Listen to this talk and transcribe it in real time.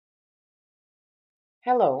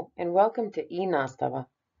Hello and welcome to i-nastava.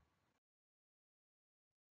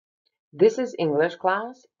 This is English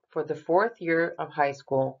class for the 4th year of high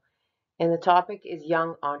school and the topic is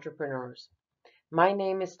young entrepreneurs. My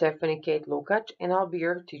name is Stephanie Kate Lukač and I'll be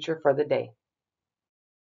your teacher for the day.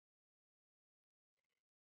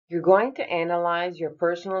 You're going to analyze your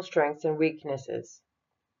personal strengths and weaknesses.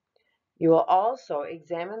 You will also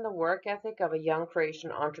examine the work ethic of a young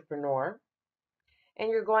Croatian entrepreneur and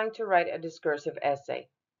you're going to write a discursive essay.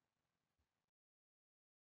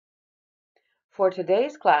 For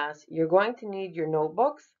today's class, you're going to need your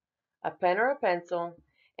notebooks, a pen or a pencil,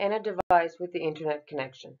 and a device with the internet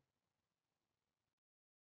connection.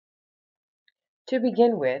 To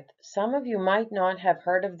begin with, some of you might not have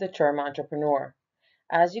heard of the term entrepreneur.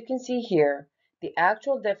 As you can see here, the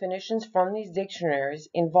actual definitions from these dictionaries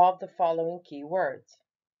involve the following key words: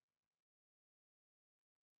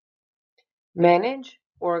 manage,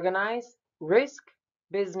 organize, risk,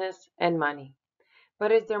 business, and money.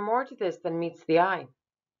 But is there more to this than meets the eye?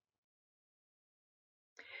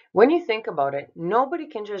 When you think about it, nobody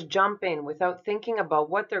can just jump in without thinking about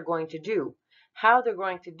what they're going to do, how they're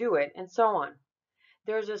going to do it, and so on.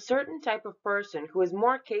 There's a certain type of person who is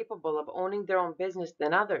more capable of owning their own business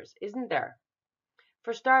than others, isn't there?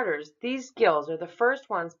 For starters, these skills are the first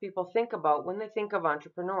ones people think about when they think of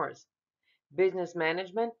entrepreneurs: business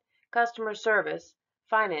management, customer service,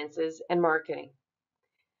 finances, and marketing.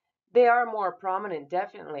 They are more prominent,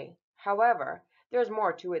 definitely. However, there's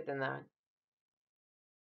more to it than that.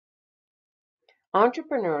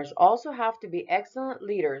 Entrepreneurs also have to be excellent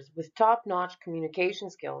leaders with top-notch communication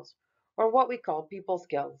skills, or what we call people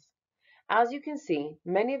skills. As you can see,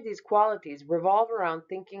 many of these qualities revolve around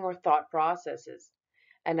thinking or thought processes: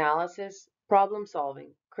 analysis, problem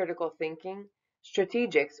solving, critical thinking,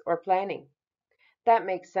 strategics, or planning. That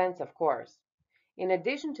makes sense, of course. In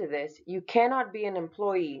addition to this, you cannot be an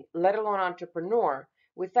employee, let alone entrepreneur,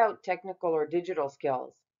 without technical or digital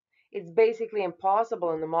skills. It's basically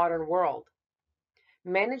impossible in the modern world.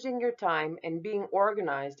 Managing your time and being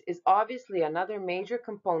organized is obviously another major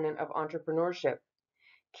component of entrepreneurship.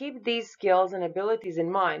 Keep these skills and abilities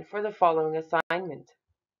in mind for the following assignment.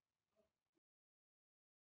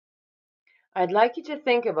 I'd like you to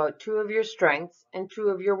think about 2 of your strengths and 2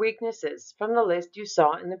 of your weaknesses from the list you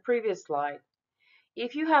saw in the previous slide.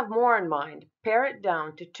 If you have more in mind, pare it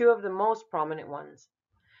down to 2 of the most prominent ones.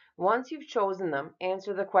 Once you've chosen them,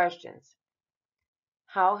 answer the questions.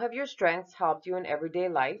 How have your strengths helped you in everyday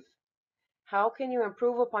life? How can you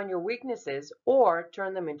improve upon your weaknesses or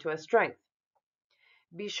turn them into a strength?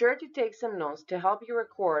 Be sure to take some notes to help you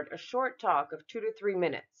record a short talk of 2 to 3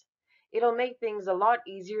 minutes. It'll make things a lot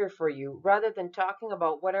easier for you rather than talking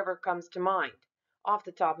about whatever comes to mind, off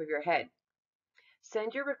the top of your head.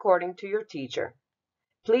 Send your recording to your teacher.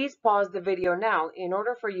 Please pause the video now in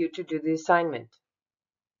order for you to do the assignment.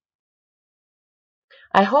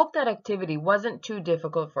 I hope that activity wasn't too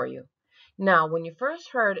difficult for you. Now, when you first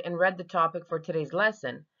heard and read the topic for today's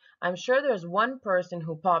lesson, I'm sure there's one person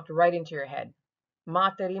who popped right into your head: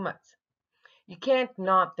 Mate Rimac. You can't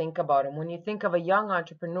not think about him when you think of a young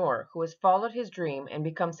entrepreneur who has followed his dream and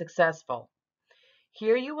become successful.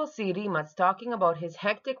 Here you will see Rimac talking about his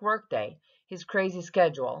hectic workday, his crazy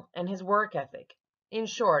schedule, and his work ethic. In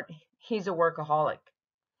short, he's a workaholic.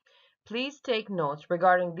 Please take notes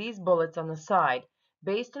regarding these bullets on the side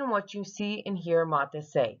based on what you see and hear Mate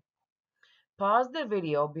say. Pause the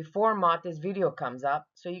video before Mate's video comes up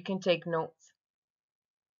so you can take notes.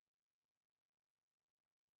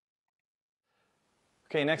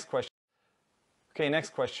 Okay, next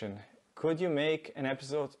question. Could you make an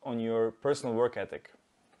episode on your personal work ethic?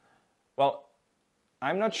 Well,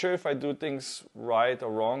 I'm not sure if I do things right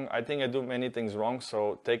or wrong. I think I do many things wrong,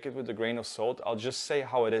 so take it with a grain of salt. I'll just say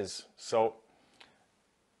how it is. So,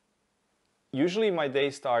 usually my day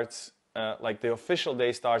starts, like the official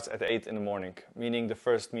day starts at 8 in the morning, meaning the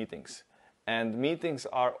first meetings. And meetings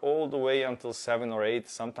are all the way until 7 or 8,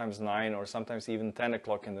 sometimes 9 or sometimes even 10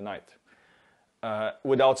 o'clock in the night.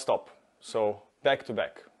 Without stop, so back to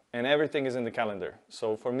back, and everything is in the calendar.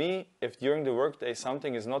 So for me, if during the workday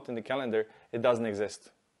something is not in the calendar, it doesn't exist.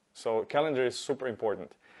 So calendar is super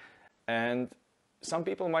important. And some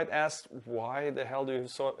people might ask, why the hell do you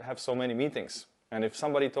have so many meetings? And if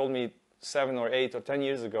somebody told me 7 or 8 or 10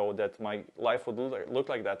 years ago that my life would look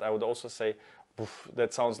like that, I would also say,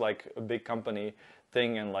 that sounds like a big company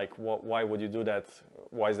thing, and like, why would you do that?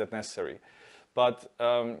 Why is that necessary? But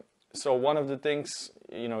so one of the things,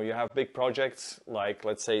 you have big projects like,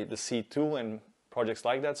 let's say, the C2 and projects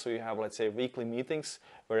like that. So you have, let's say, weekly meetings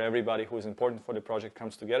where everybody who is important for the project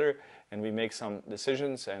comes together and we make some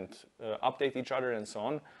decisions and update each other and so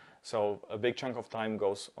on. So a big chunk of time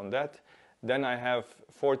goes on that. Then I have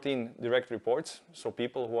 14 direct reports, so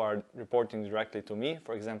people who are reporting directly to me.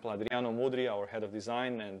 For example, Adriano Mudri, our head of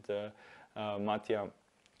design, and Mattia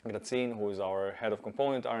Grazin, who is our head of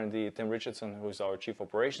component R&D, Tim Richardson, who is our chief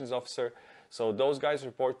operations officer. So those guys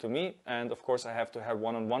report to me, and of course I have to have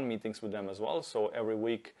one-on-one meetings with them as well. So every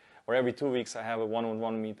week or every 2 weeks I have a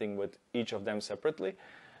one-on-one meeting with each of them separately.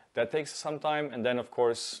 That takes some time, and then of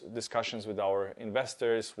course discussions with our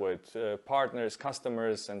investors, with partners,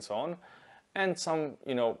 customers, and so on. And some,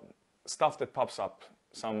 stuff that pops up,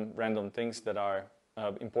 some random things that are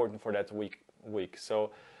important for that week.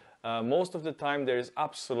 So most of the time there is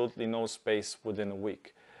absolutely no space within a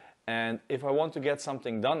week. And if I want to get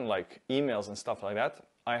something done, like emails and stuff like that,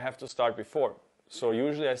 I have to start before. So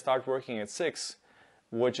usually I start working at 6,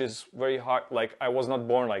 which is very hard. Like, I was not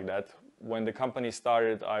born like that. When the company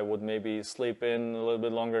started, I would maybe sleep in a little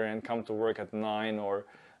bit longer and come to work at 9 or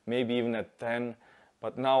maybe even at 10.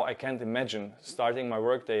 But now I can't imagine starting my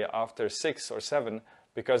workday after 6 or 7,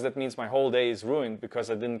 because that means my whole day is ruined because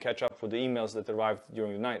I didn't catch up with the emails that arrived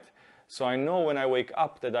during the night. So I know when I wake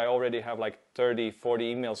up that I already have like 30,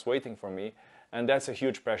 40 emails waiting for me, and that's a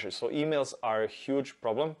huge pressure. So emails are a huge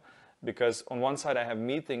problem, because on one side I have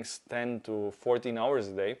meetings 10 to 14 hours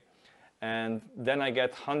a day, and then I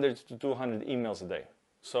get 100 to 200 emails a day.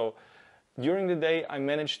 So during the day I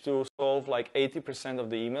manage to solve like 80% of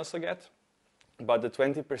the emails I get. But the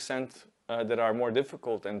 20% that are more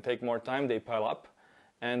difficult and take more time, they pile up.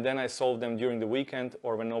 And then I solve them during the weekend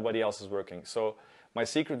or when nobody else is working. So my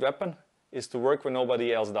secret weapon is to work when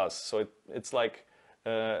nobody else does. So it's like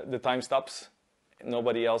the time stops,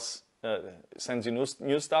 nobody else sends you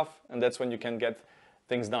new stuff, and that's when you can get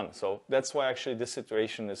things done. So that's why actually this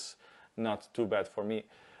situation is not too bad for me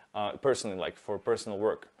personally, like for personal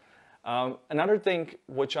work. Another thing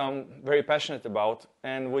which I'm very passionate about,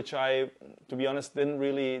 and which I, to be honest, didn't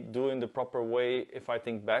really do in the proper way if I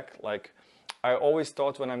think back. Like, I always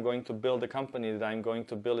thought when I'm going to build a company that I'm going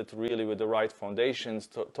to build it really with the right foundations,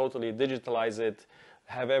 to totally digitalize it,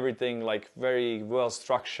 have everything like very well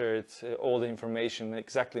structured, all the information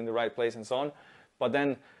exactly in the right place and so on. But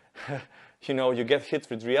then, you get hit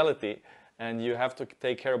with reality, and you have to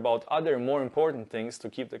take care about other more important things to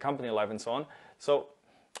keep the company alive and so on. So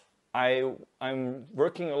I'm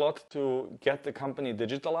working a lot to get the company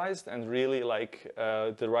digitalized and really like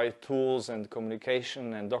the right tools and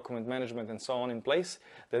communication and document management and so on in place,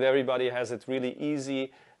 that everybody has it really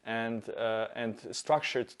easy and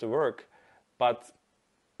structured to work. But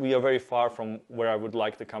we are very far from where I would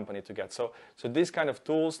like the company to get. So these kind of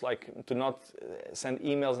tools, like to not send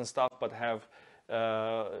emails and stuff, but have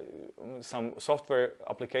some software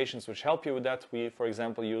applications which help you with that. We, for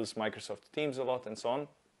example, use Microsoft Teams a lot and so on.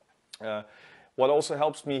 What also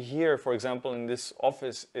helps me here, for example, in this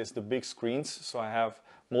office, is the big screens. So I have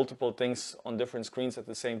multiple things on different screens at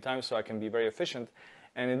the same time, so I can be very efficient.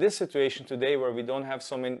 And in this situation today, where we don't have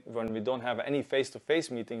when we don't have any face-to-face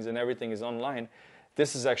meetings and everything is online,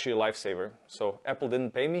 this is actually a lifesaver. So Apple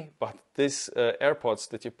didn't pay me, but these AirPods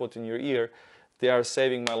that you put in your ear, they are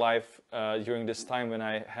saving my life during this time when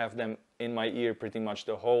I have them in my ear pretty much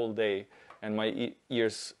the whole day, and my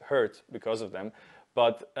ears hurt because of them.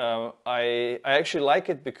 But I actually like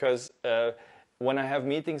it because when I have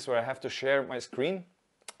meetings where I have to share my screen,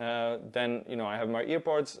 then I have my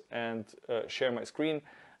earpods and share my screen,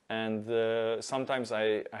 and sometimes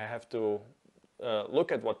I have to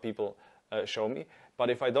look at what people show me. But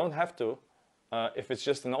if I don't have to, if it's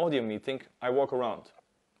just an audio meeting, I walk around.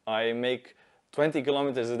 I make 20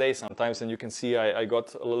 kilometers a day sometimes, and you can see I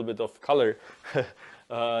got a little bit of color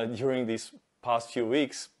during these past few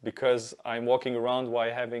weeks, because I'm walking around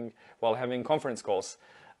while having conference calls.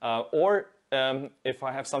 Or if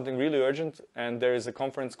I have something really urgent and there is a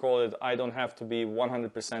conference call that I don't have to be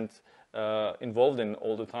 100% involved in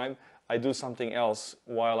all the time, I do something else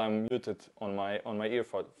while I'm muted on my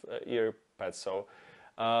earpads. So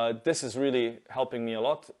this is really helping me a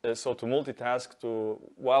lot. So to multitask,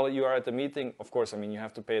 while you are at the meeting, of course, you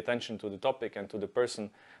have to pay attention to the topic and to the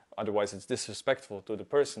person. Otherwise, it's disrespectful to the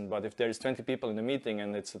person. But if there is 20 people in the meeting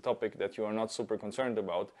and it's a topic that you are not super concerned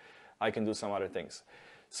about, I can do some other things.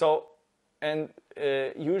 So, and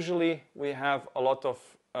usually we have a lot of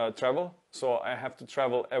travel. So I have to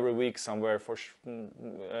travel every week somewhere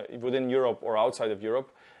within Europe or outside of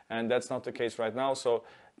Europe. And that's not the case right now. So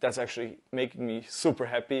that's actually making me super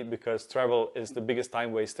happy, because travel is the biggest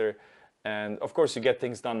time waster. And of course, you get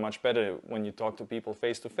things done much better when you talk to people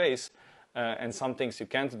face to face. And some things you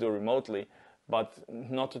can't do remotely, but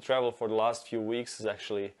not to travel for the last few weeks is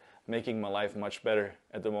actually making my life much better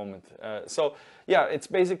at the moment. So yeah, it's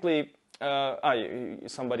basically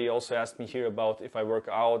Somebody also asked me here about if I work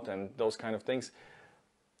out and those kind of things.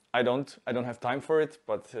 I don't have time for it,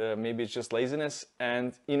 but maybe it's just laziness.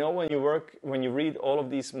 And you know, when you read all of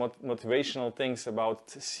these motivational things about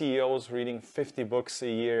CEOs reading 50 books a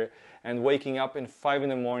year and waking up in 5 in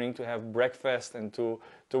the morning to have breakfast and to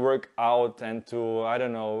work out and to, I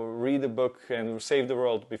don't know, read a book and save the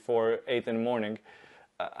world before 8 in the morning,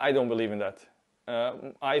 I don't believe in that.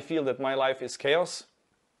 I feel that my life is chaos.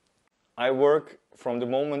 I work from the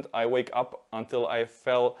moment I wake up until I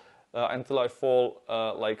fall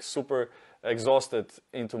like super exhausted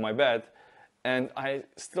into my bed, and I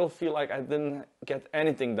still feel like I didn't get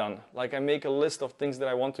anything done. Like I make a list of things that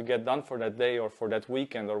I want to get done for that day or for that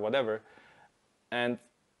weekend or whatever, and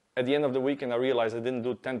at the end of the weekend I realize I didn't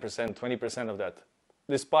do 10%, 20% of that,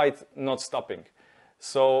 despite not stopping.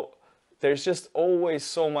 So there's just always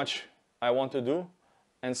so much I want to do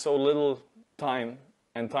and so little time,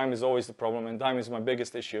 and time is always the problem, and time is my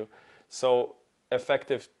biggest issue. So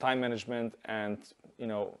effective time management and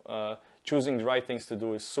choosing the right things to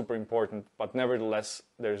do is super important, but nevertheless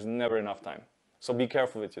there's never enough time. So be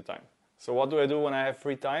careful with your time. So what do I do when I have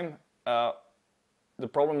free time? The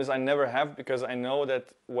problem is I never have, because I know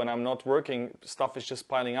that when I'm not working, stuff is just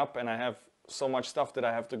piling up and I have so much stuff that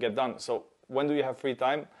I have to get done. So when do you have free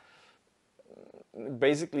time?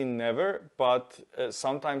 Basically never, but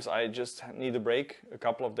sometimes I just need a break, a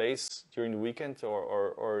couple of days during the weekend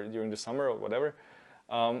or during the summer or whatever.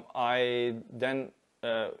 I then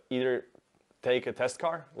either take a test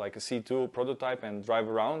car, like a C2 prototype, and drive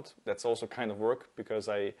around. That's also kind of work, because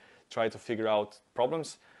I try to figure out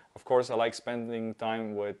problems. Of course, I like spending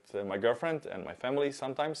time with my girlfriend and my family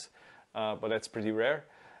sometimes, but that's pretty rare.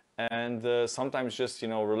 And sometimes just,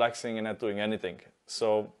 relaxing and not doing anything.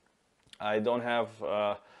 So I don't have,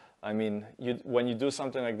 when you do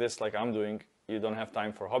something like this, like I'm doing, you don't have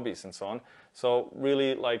time for hobbies and so on. So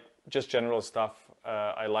really, like, just general stuff.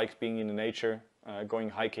 I like being in the nature, going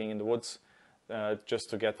hiking in the woods,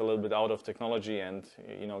 just to get a little bit out of technology and,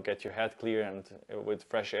 get your head clear and with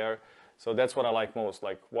fresh air. So that's what I like most,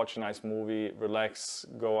 like watch a nice movie, relax,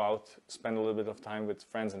 go out, spend a little bit of time with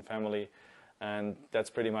friends and family. And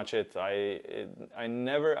that's pretty much it. I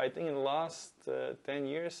think in the last 10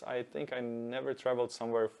 years, I think I never traveled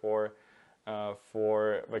somewhere for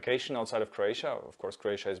vacation outside of Croatia. Of course,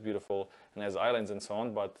 Croatia is beautiful and has islands and so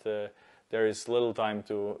on, but there is little time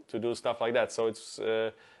to do stuff like that. So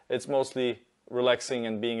it's mostly relaxing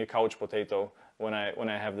and being a couch potato when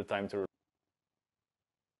I have the time to.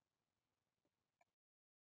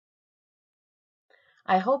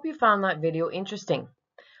 I hope you found that video interesting.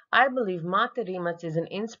 I believe Mate Rimac is an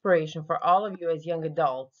inspiration for all of you as young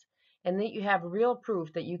adults, and that you have real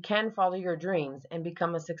proof that you can follow your dreams and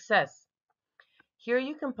become a success. Here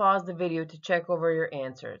you can pause the video to check over your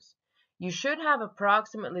answers. You should have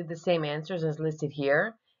approximately the same answers as listed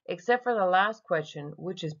here, except for the last question,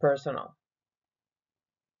 which is personal.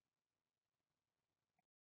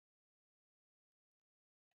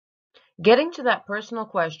 Getting to that personal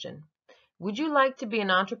question, would you like to be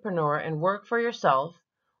an entrepreneur and work for yourself,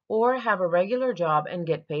 or have a regular job and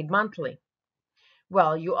get paid monthly?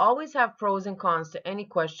 Well, you always have pros and cons to any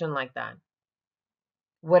question like that.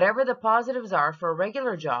 Whatever the positives are for a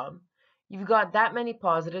regular job, you've got that many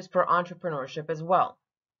positives for entrepreneurship as well.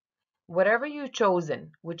 Whatever you've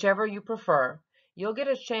chosen, whichever you prefer, you'll get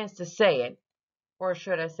a chance to say it, or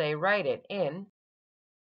should I say write it, in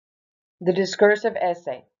the discursive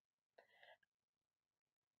essay.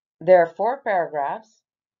 There are 4 paragraphs.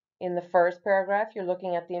 In the first paragraph, you're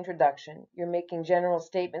looking at the introduction. You're making general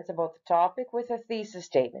statements about the topic with a thesis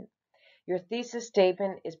statement. Your thesis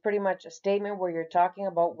statement is pretty much a statement where you're talking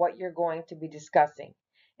about what you're going to be discussing,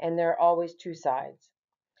 and there are always 2 sides.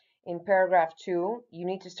 In paragraph 2, you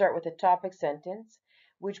need to start with a topic sentence,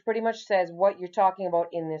 which pretty much says what you're talking about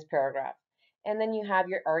in this paragraph. And then you have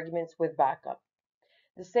your arguments with backup.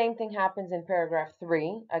 The same thing happens in paragraph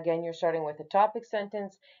 3. Again, you're starting with a topic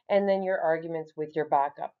sentence and then your arguments with your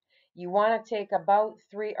backup. You want to take about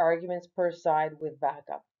 3 arguments per side with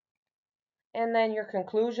backup. And then your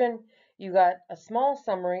conclusion, you got a small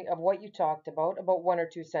summary of what you talked about 1 or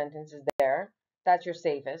 2 sentences there. That's your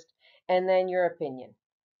safest. And then your opinion.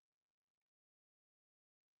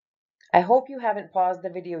 I hope you haven't paused the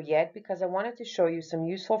video yet, because I wanted to show you some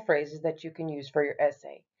useful phrases that you can use for your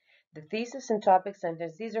essay. The thesis and topic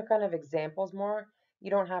sentence, these are kind of examples more. You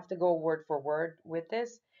don't have to go word for word with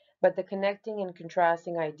this, but the connecting and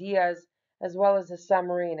contrasting ideas, as well as the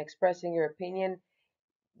summary and expressing your opinion,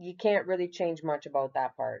 you can't really change much about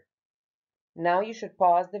that part. Now you should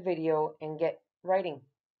pause the video and get writing.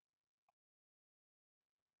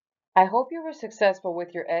 I hope you were successful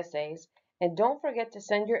with your essays, and don't forget to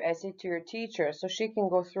send your essay to your teacher so she can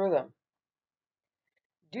go through them.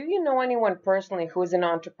 Do you know anyone personally who is an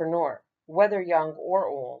entrepreneur, whether young or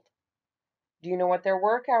old? Do you know what their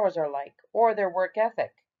work hours are like or their work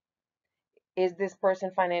ethic? Is this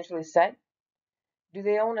person financially set? Do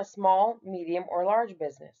they own a small, medium, or large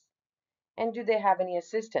business? And do they have any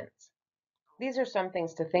assistants? These are some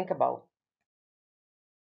things to think about.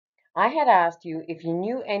 I had asked you if you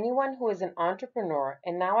knew anyone who is an entrepreneur,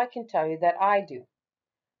 and now I can tell you that I do.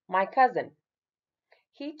 My cousin.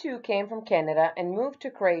 He too came from Canada and moved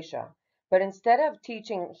to Croatia, but instead of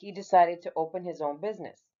teaching, he decided to open his own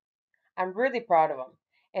business. I'm really proud of him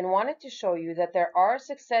and wanted to show you that there are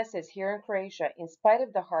successes here in Croatia in spite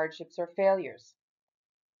of the hardships or failures.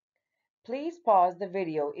 Please pause the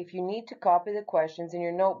video if you need to copy the questions in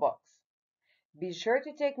your notebooks. Be sure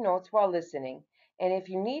to take notes while listening, and if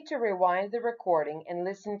you need to rewind the recording and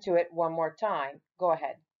listen to it one more time, go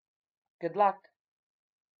ahead. Good luck.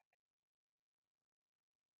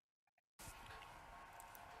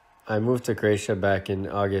 I moved to Croatia back in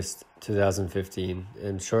August 2015,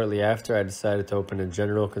 and shortly after I decided to open a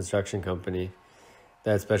general construction company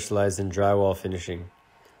that specialized in drywall finishing.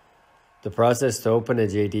 The process to open a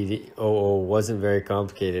JDOO wasn't very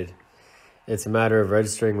complicated. It's a matter of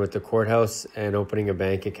registering with the courthouse and opening a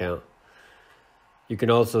bank account. You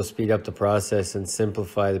can also speed up the process and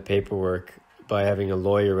simplify the paperwork by having a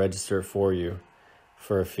lawyer register it for you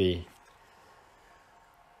for a fee.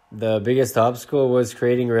 The biggest obstacle was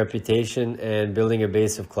creating a reputation and building a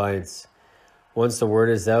base of clients. Once the word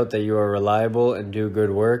is out that you are reliable and do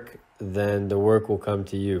good work, then the work will come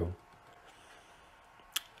to you.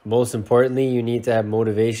 Most importantly, you need to have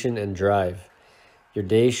motivation and drive. Your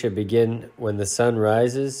day should begin when the sun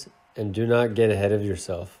rises, and do not get ahead of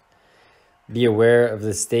yourself. Be aware of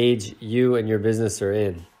the stage you and your business are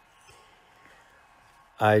in.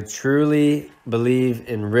 I truly believe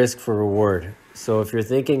in risk for reward. So if you're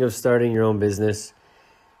thinking of starting your own business,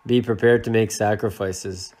 be prepared to make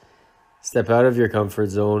sacrifices. Step out of your comfort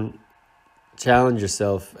zone, challenge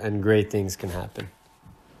yourself, and great things can happen.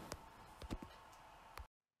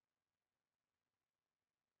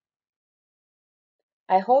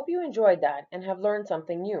 I hope you enjoyed that and have learned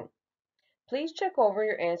something new. Please check over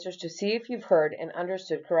your answers to see if you've heard and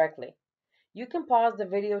understood correctly. You can pause the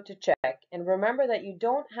video to check, and remember that you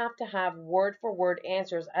don't have to have word-for-word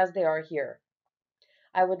answers as they are here.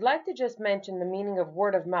 I would like to just mention the meaning of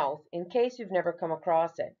word of mouth in case you've never come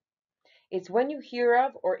across it. It's when you hear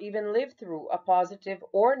of or even live through a positive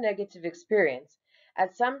or negative experience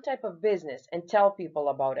at some type of business and tell people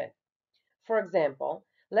about it. For example,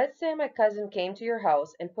 let's say my cousin came to your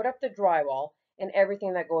house and put up the drywall and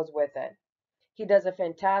everything that goes with it. He does a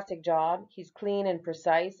fantastic job, he's clean and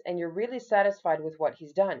precise, and you're really satisfied with what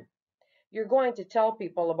he's done. You're going to tell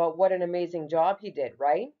people about what an amazing job he did,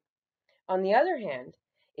 right? On the other hand,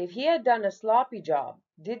 if he had done a sloppy job,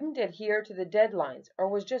 didn't adhere to the deadlines, or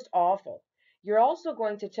was just awful, you're also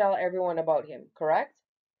going to tell everyone about him, correct?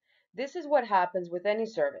 This is what happens with any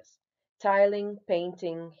service. Tiling,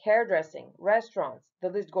 painting, hairdressing, restaurants, the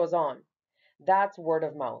list goes on. That's word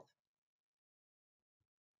of mouth.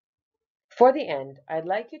 For the end, I'd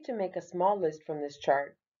like you to make a small list from this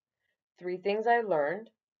chart. 3 things I learned,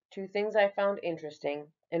 2 things I found interesting,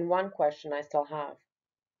 and 1 question I still have.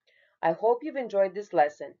 I hope you've enjoyed this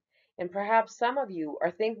lesson, and perhaps some of you are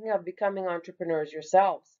thinking of becoming entrepreneurs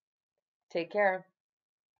yourselves. Take care.